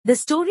The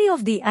story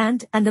of the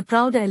ant and the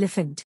proud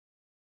elephant.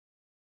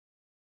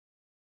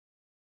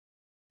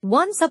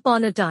 Once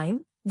upon a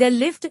time, there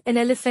lived an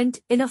elephant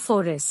in a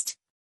forest.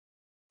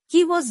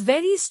 He was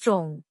very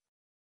strong.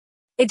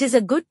 It is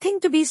a good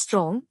thing to be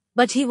strong,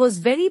 but he was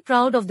very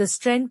proud of the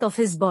strength of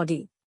his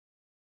body.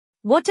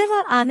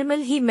 Whatever animal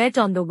he met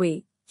on the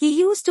way, he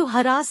used to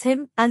harass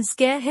him and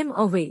scare him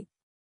away.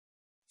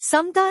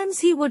 Sometimes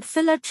he would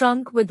fill a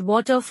trunk with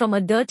water from a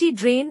dirty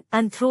drain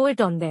and throw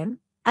it on them,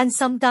 and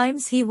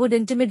sometimes he would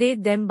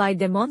intimidate them by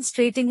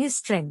demonstrating his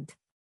strength.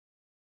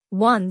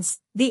 Once,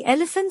 the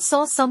elephant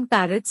saw some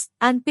parrots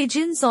and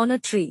pigeons on a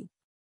tree.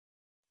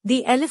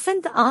 The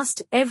elephant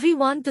asked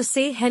everyone to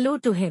say hello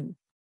to him.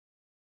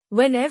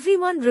 When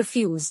everyone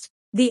refused,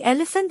 the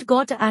elephant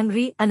got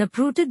angry and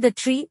uprooted the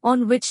tree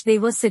on which they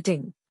were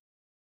sitting.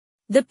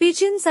 The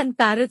pigeons and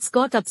parrots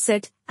got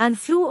upset and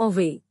flew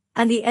away,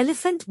 and the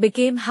elephant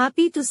became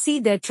happy to see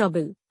their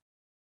trouble.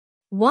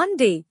 One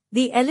day,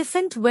 the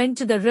elephant went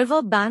to the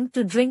river bank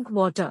to drink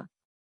water.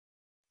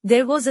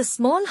 There was a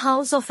small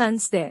house of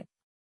ants there.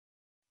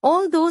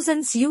 All those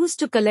ants used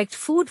to collect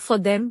food for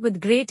them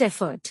with great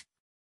effort.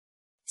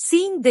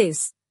 Seeing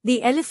this,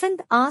 the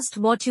elephant asked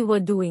what you were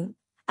doing,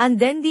 and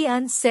then the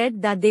ants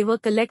said that they were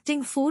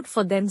collecting food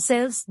for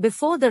themselves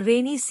before the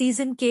rainy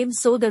season came,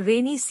 so the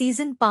rainy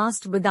season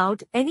passed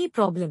without any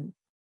problem.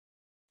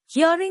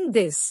 Hearing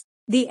this,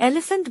 the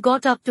elephant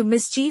got up to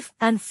mischief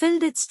and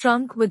filled its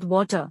trunk with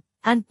water,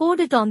 and poured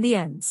it on the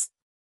ants.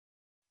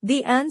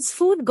 The ants'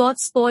 food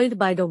got spoiled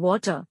by the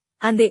water,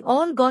 and they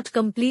all got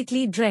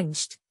completely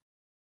drenched.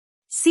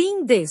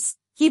 Seeing this,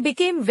 he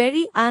became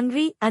very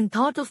angry and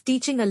thought of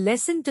teaching a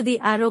lesson to the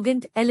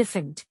arrogant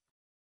elephant.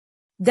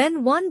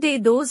 Then one day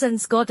those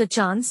ants got a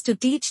chance to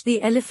teach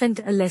the elephant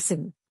a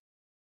lesson.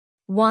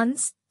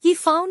 Once, he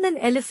found an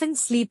elephant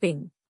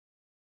sleeping.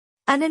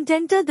 An ant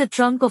entered the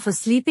trunk of a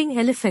sleeping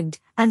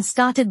elephant and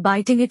started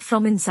biting it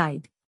from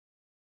inside.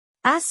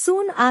 As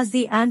soon as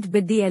the ant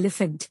bit the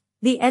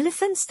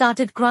elephant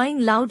started crying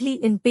loudly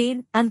in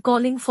pain and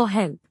calling for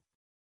help.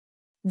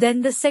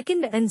 Then the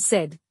second ant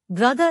said,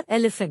 "Brother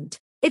elephant,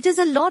 it is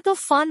a lot of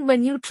fun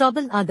when you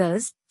trouble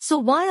others, so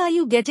why are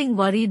you getting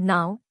worried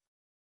now?"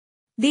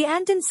 The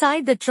ant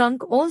inside the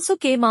trunk also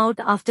came out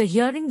after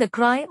hearing the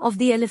cry of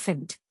the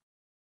elephant.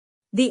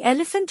 The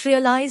elephant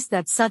realized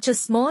that such a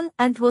small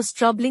ant was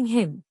troubling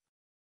him.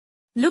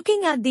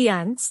 Looking at the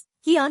ants,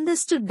 he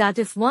understood that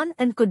if one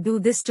ant could do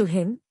this to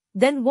him,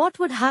 then what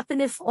would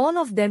happen if all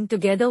of them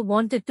together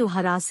wanted to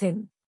harass him?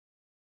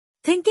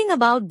 Thinking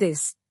about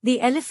this, the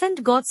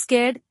elephant got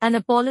scared and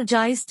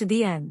apologized to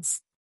the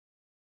ants.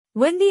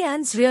 When the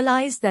ants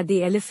realized that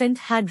the elephant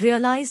had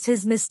realized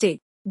his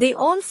mistake, they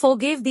all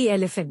forgave the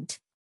elephant.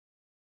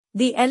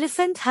 The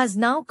elephant has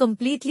now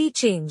completely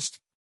changed.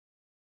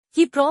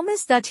 He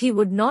promised that he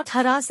would not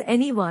harass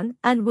anyone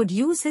and would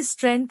use his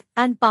strength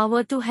and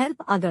power to help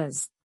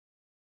others.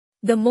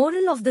 The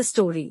moral of the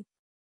story: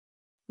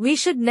 we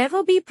should never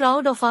be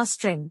proud of our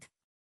strength.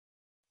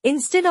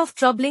 Instead of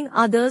troubling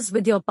others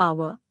with your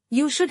power,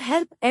 you should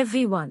help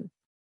everyone.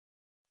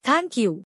 Thank you.